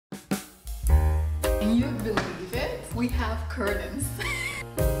Can you believe it? We have curtains.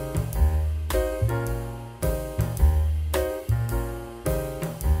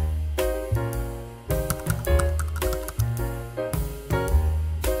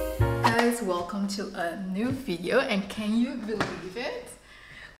 Guys, welcome to a new video, and can you believe it?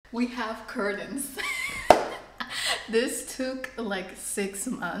 We have curtains. This took like 6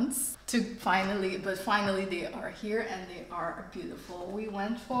 months to finally they are here and they are beautiful. We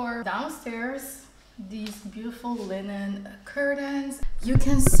went for downstairs these beautiful linen curtains. You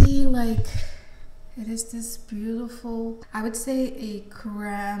can see like it is this beautiful, I would say a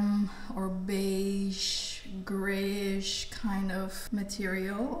creme or beige grayish kind of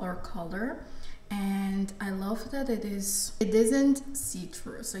material or color. And I love that it isn't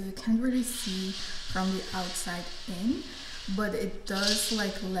see-through, so you can't really see from the outside in, but it does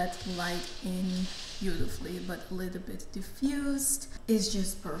like let light in beautifully, but a little bit diffused. It's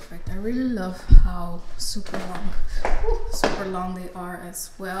just perfect. I really love how super long they are as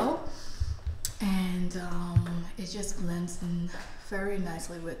well, and it just blends in very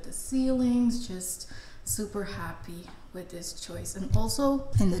nicely with the ceilings. Just super happy with this choice. And also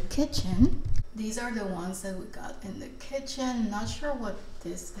in the kitchen, these are the ones that we got in the kitchen. Not sure what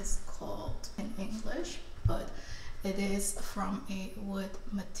this is called in English, but it is from a wood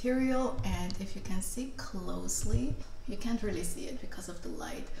material, and if you can see closely, you can't really see it because of the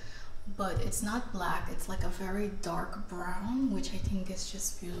light, but it's not black, it's like a very dark brown, which I think is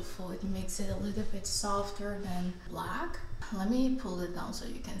just beautiful. It makes it a little bit softer than black. Let me pull it down so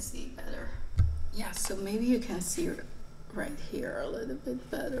you can see better. Yeah, so maybe you can see right here a little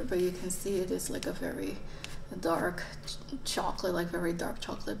bit better, but you can see it is like a very dark chocolate, like very dark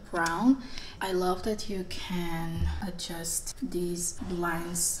chocolate brown. I love that you can adjust these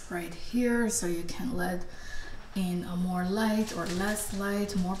blinds right here, so you can let in a more light or less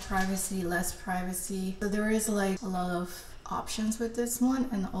light, more privacy, less privacy. So there is like a lot of options with this one.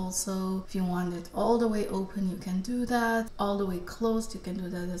 And also if you want it all the way open, you can do that. All the way closed, you can do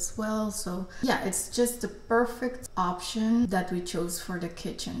that as well. So yeah, it's just the perfect option that we chose for the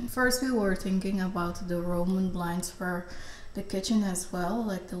kitchen. First we were thinking about the Roman blinds for the kitchen as well,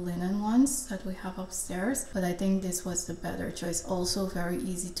 like the linen ones that we have upstairs, but I think this was the better choice. Also very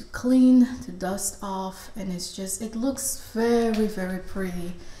easy to clean, to dust off, and it looks very, very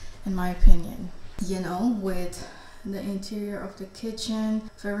pretty in my opinion, you know, with the interior of the kitchen,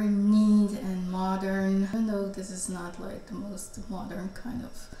 very neat and modern. Even though this is not like the most modern kind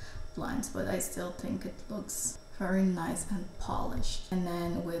of blinds, but I still think it looks very nice and polished. And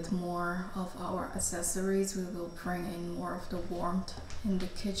then with more of our accessories, we will bring in more of the warmth in the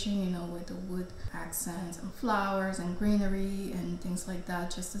kitchen, you know, with the wood accents and flowers and greenery and things like that,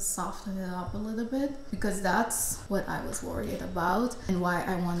 just to soften it up a little bit, because that's what I was worried about and why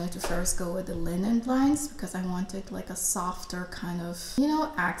I wanted to first go with the linen blinds, because I wanted like a softer kind of, you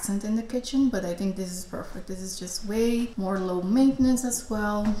know, accent in the kitchen. But I think this is perfect. This is just way more low maintenance as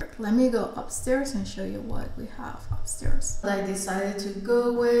well. Let me go upstairs and show you what we have upstairs. I decided to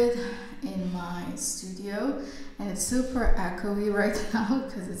go with in my studio, and it's super echoey right now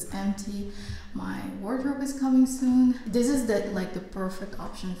because it's empty. My wardrobe is coming soon. This is like the perfect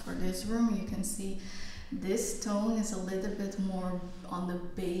option for this room. You can see this tone is a little bit more on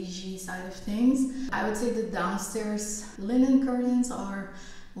the beigey side of things. I would say the downstairs linen curtains are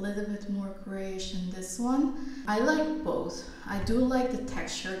a little bit more grayish than this one. I like both. I do like the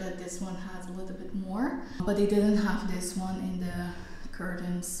texture that this one has a little bit more, but they didn't have this one in the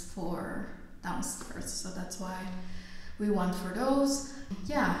curtains for downstairs, so that's why we went for those.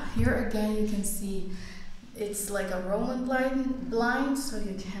 Yeah, here again you can see it's like a Roman blind, so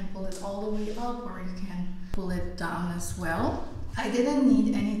you can pull it all the way up or you can pull it down as well. I didn't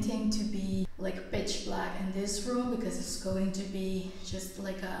need anything to be like pitch black in this room because it's going to be just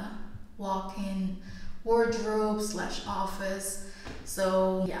like a walk-in wardrobe / office.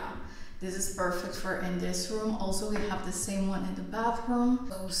 So yeah, this is perfect for in this room. Also, we have the same one in the bathroom.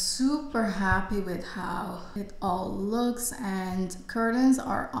 So super happy with how it all looks, and curtains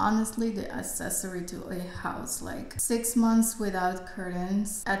are honestly the accessory to a house. Like 6 months without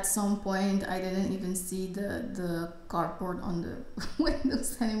curtains. At some point, I didn't even see the cardboard on the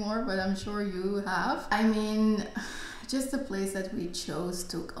windows anymore, but I'm sure you have. I mean, just the place that we chose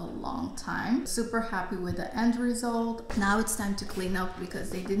took a long time. Super happy with the end result. Now it's time to clean up because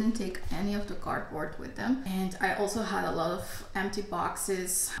they didn't take any of the cardboard with them. And I also had a lot of empty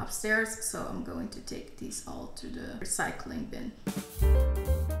boxes upstairs, so I'm going to take these all to the recycling bin.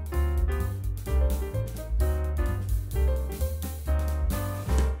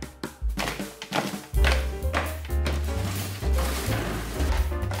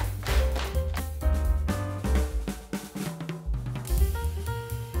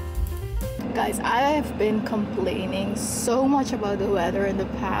 Guys, I have been complaining so much about the weather in the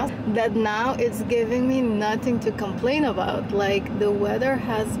past that now it's giving me nothing to complain about. Like, the weather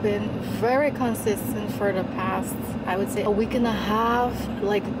has been very consistent for the past, I would say, a week and a half.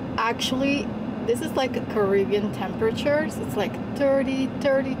 Like, actually, this is like Caribbean temperatures. It's like 30,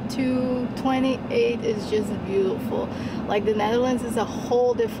 32, 28 is just beautiful. Like, the Netherlands is a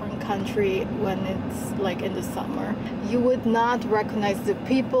whole different country when it's like in the summer. You would not recognize the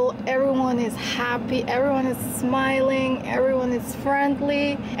people. Everyone is happy, everyone is smiling, everyone is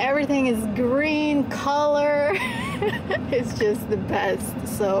friendly, everything is green color. It's just the best.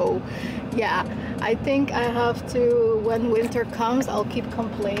 So yeah, I think I have to, when winter comes, I'll keep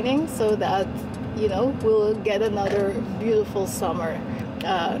complaining so that, you know, we'll get another beautiful summer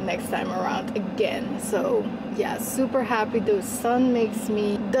next time around again. So yeah, super happy. The sun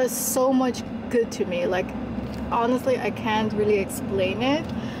does so much good to me. Like, honestly, I can't really explain it.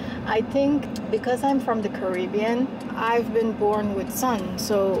 I think because I'm from the Caribbean, I've been born with sun,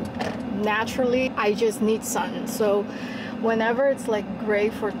 so naturally I just need sun. So whenever it's like gray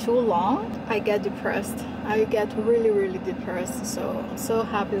for too long, I get depressed. I get really depressed. So I'm so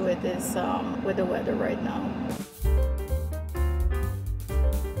happy with this, with the weather right now.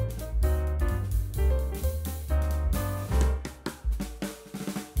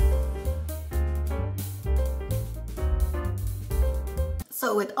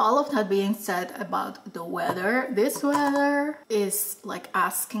 So with all of that being said about the weather, this weather is like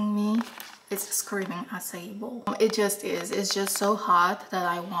asking me, it's screaming acai bowl. It just is. It's just so hot that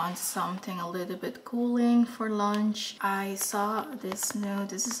I want something a little bit cooling for lunch. I saw this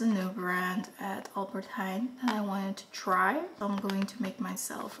is a new brand at Albert Heijn that I wanted to try. So I'm going to make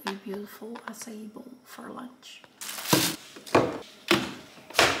myself a beautiful acai bowl for lunch.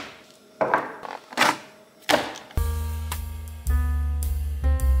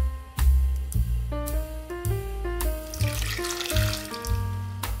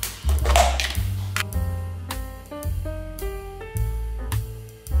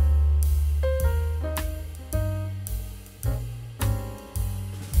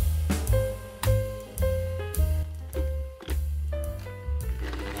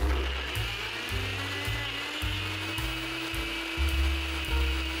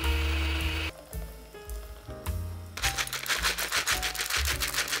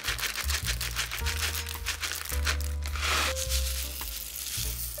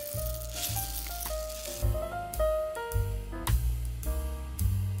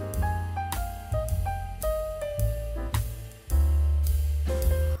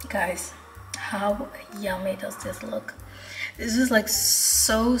 Guys, how yummy does this look? This is like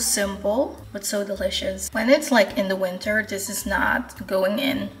so simple but so delicious. When it's like in the winter, this is not going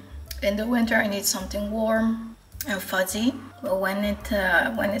in. In the winter I need something warm and fuzzy, but when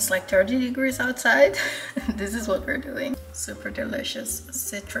it's like 30 degrees outside, this is what we're doing. Super delicious,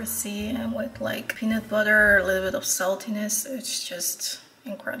 citrusy, and with like peanut butter, a little bit of saltiness. It's just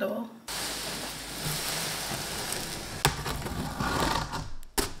incredible.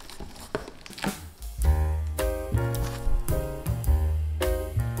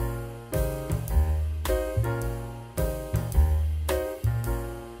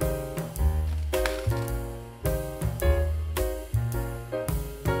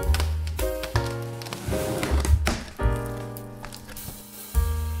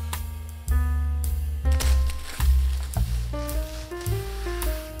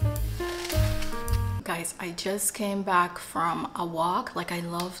 Guys, I just came back from a walk. Like, I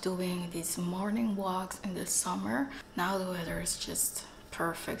love doing these morning walks in the summer. Now the weather is just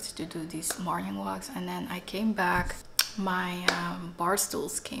perfect to do these morning walks. And then I came back, my bar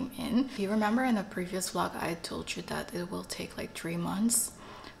stools came in. You remember in a previous vlog I told you that it will take like 3 months.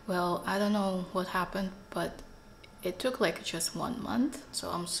 Well, I don't know what happened, but it took like just 1 month,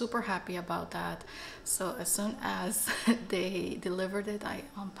 so I'm super happy about that. So as soon as they delivered it, I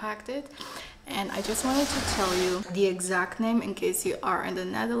unpacked it. And I just wanted to tell you the exact name in case you are in the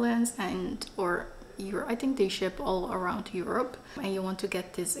Netherlands or Europe. I think they ship all around Europe and you want to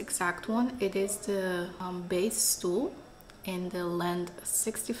get this exact one. It is the base stool in the Land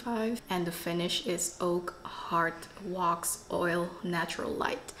 65 and the finish is Oak Hard Wax Oil Natural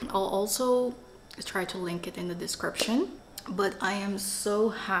Light. I'll also try to link it in the description, but I am so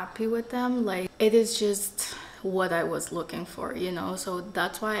happy with them. Like, it is just what I was looking for, you know. So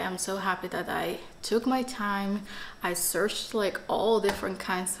that's why I'm so happy that I took my time. I searched like all different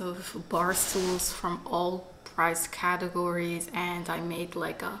kinds of bar stools from all price categories, and I made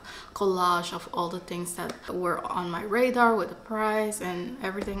like a collage of all the things that were on my radar with the price and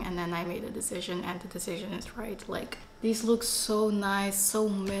everything, and then I made a decision, and the decision is right. Like, these look so nice, so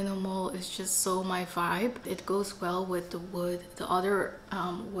minimal. It's just so my vibe. It goes well with the wood. The other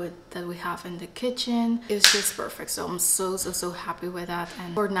wood that we have in the kitchen is just perfect. So I'm so happy with that.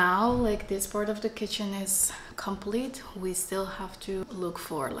 And for now, like, this part of the kitchen is complete. We still have to look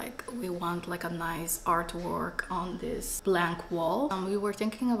for, like, we want like a nice artwork on this blank wall. We were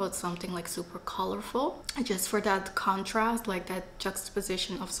thinking about something like super colorful, just for that contrast, like that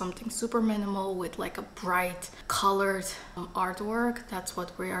juxtaposition of something super minimal with like a bright colored artwork. That's what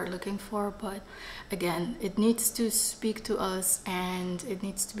we are looking for, but again, it needs to speak to us and it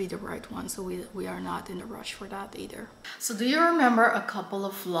needs to be the right one, so we are not in a rush for that either. So do you remember a couple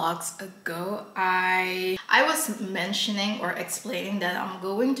of vlogs ago I was mentioning or explaining that I'm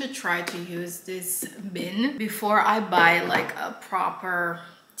going to try to use this bin before I buy like a proper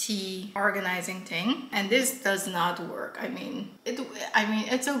tea organizing thing, and this does not work. I mean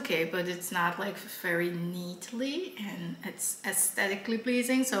it's okay, but it's not like very neatly and it's aesthetically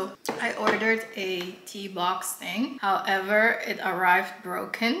pleasing. So I ordered a tea box thing, however it arrived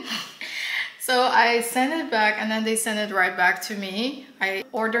broken. So I sent it back and then they sent it right back to me. I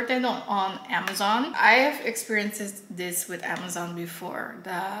ordered it on Amazon. I have experienced this with Amazon before,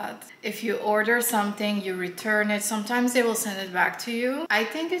 that if you order something, you return it, sometimes they will send it back to you. I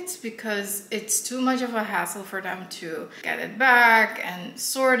think it's because it's too much of a hassle for them to get it back and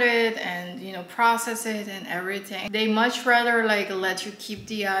sort it and, you know, process it and everything. They much rather like let you keep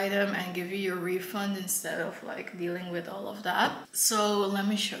the item and give you your refund instead of like dealing with all of that. So let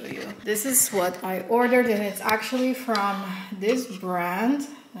me show you. This is what I ordered, and it's actually from this brand.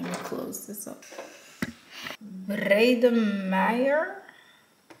 Let me close this up. Bredemeyer.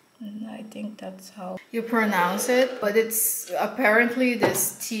 I think that's how you pronounce it, but it's apparently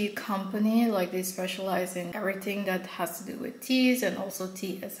this tea company, like they specialize in everything that has to do with teas and also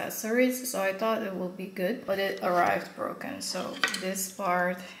tea accessories. So I thought it will be good, but it arrived broken. So this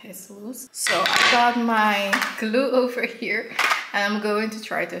part is loose. So I got my glue over here and I'm going to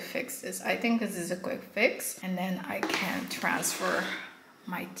try to fix this. I think this is a quick fix, and then I can transfer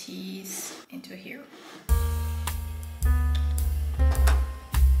my teas into here.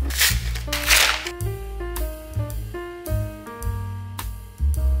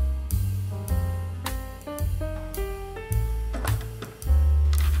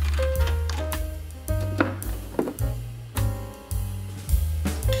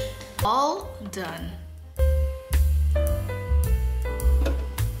 All done.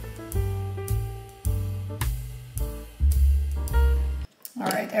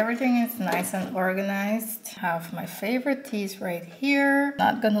 Alright, everything is nice and organized. I have my favorite teas right here.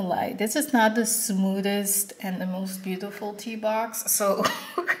 Not gonna lie, this is not the smoothest and the most beautiful tea box, so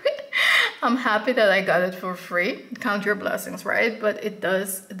I'm happy that I got it for free. Count your blessings, right? But it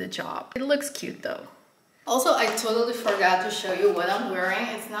does the job. It looks cute though. Also, I totally forgot to show you what I'm wearing.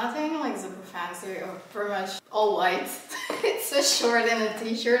 It's nothing like super fancy or pretty much all white. It's a short and a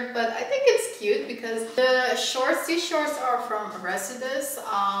t-shirt, but I think it's cute because the shorts, these shorts are from Residus.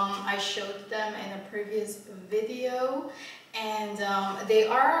 I showed them in a previous video, and they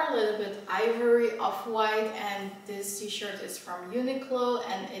are a little bit ivory off-white, and this t-shirt is from Uniqlo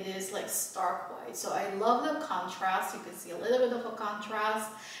and it is like stark white. So I love the contrast. You can see a little bit of a contrast.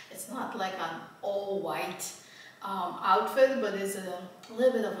 It's not like an all white outfit, but it's a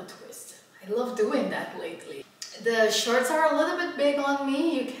little bit of a twist. I love doing that lately. The shorts are a little bit big on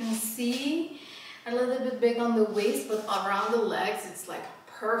me. You can see a little bit big on the waist, but around the legs it's like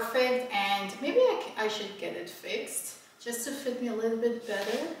perfect, and maybe I should get it fixed just to fit me a little bit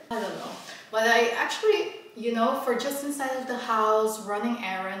better. I don't know, but I actually, you know, for just inside of the house, running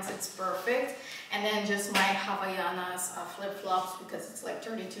errands, it's perfect. And then just my Havaianas flip-flops, because it's like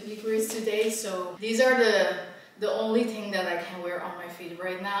 32 degrees today. So these are the only thing that I can wear on my feet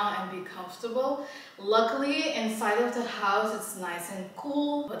right now and be comfortable. Luckily, inside of the house, it's nice and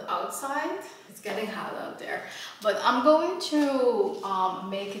cool, but outside, it's getting hot out there. But I'm going to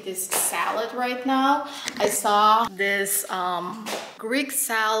make this salad right now. I saw this Greek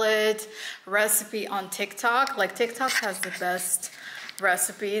salad recipe on TikTok. Like, TikTok has the best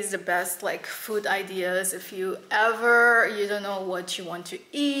recipes, the best like food ideas. If you don't know what you want to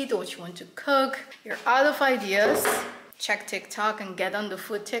eat, what you want to cook, you're out of ideas, check TikTok and get on the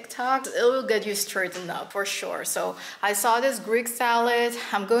food TikTok. It will get you straightened up for sure. So I saw this Greek salad.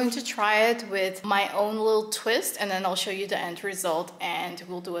 I'm going to try it with my own little twist, and then I'll show you the end result and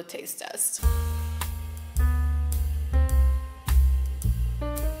we'll do a taste test.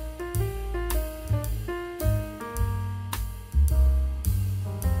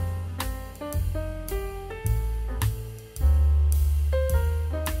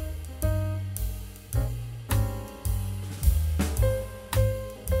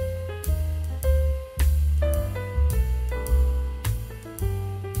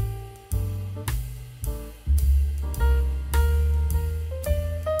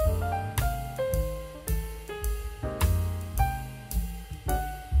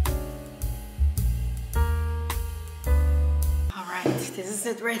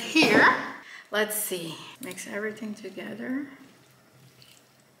 sit right here. Let's see. Mix everything together.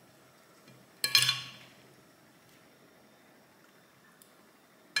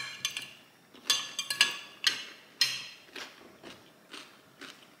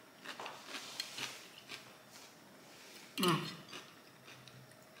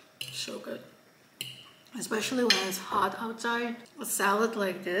 So good. Especially when it's hot outside. A salad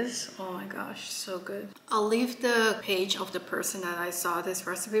like this, oh my gosh, so good. I'll leave the page of the person that I saw this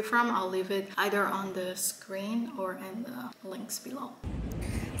recipe from. I'll leave it either on the screen or in the links below.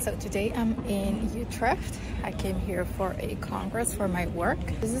 So today I'm in Utrecht. I came here for a congress for my work.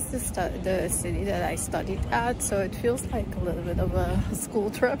 This is the city that I studied at, so it feels like a little bit of a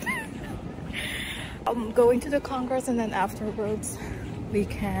school trip. I'm going to the congress and then afterwards we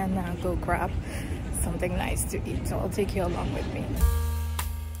can go grab something nice to eat, so I'll take you along with me.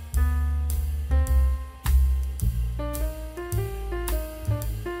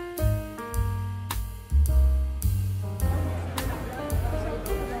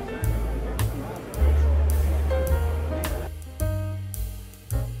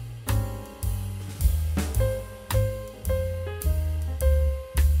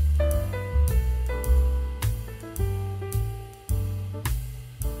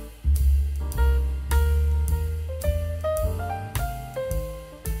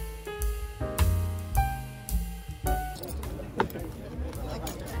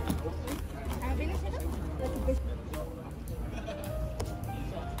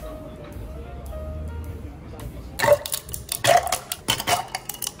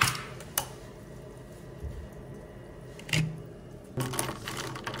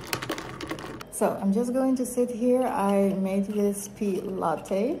 So I'm just going to sit here. I made this pea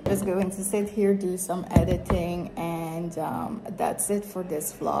latte. Just going to sit here, do some editing, and that's it for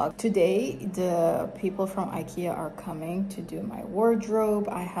this vlog. Today, the people from IKEA are coming to do my wardrobe.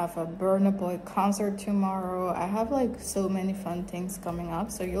 I have a Burna Boy concert tomorrow. I have like so many fun things coming up.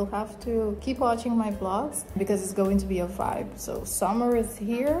 So you'll have to keep watching my vlogs because it's going to be a vibe. So summer is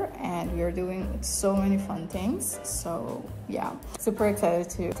here and we are doing so many fun things. So yeah, super excited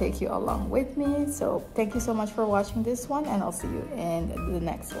to take you along with me. So thank you so much for watching this one, and I'll see you in the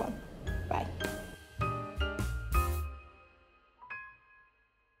next one. Bye.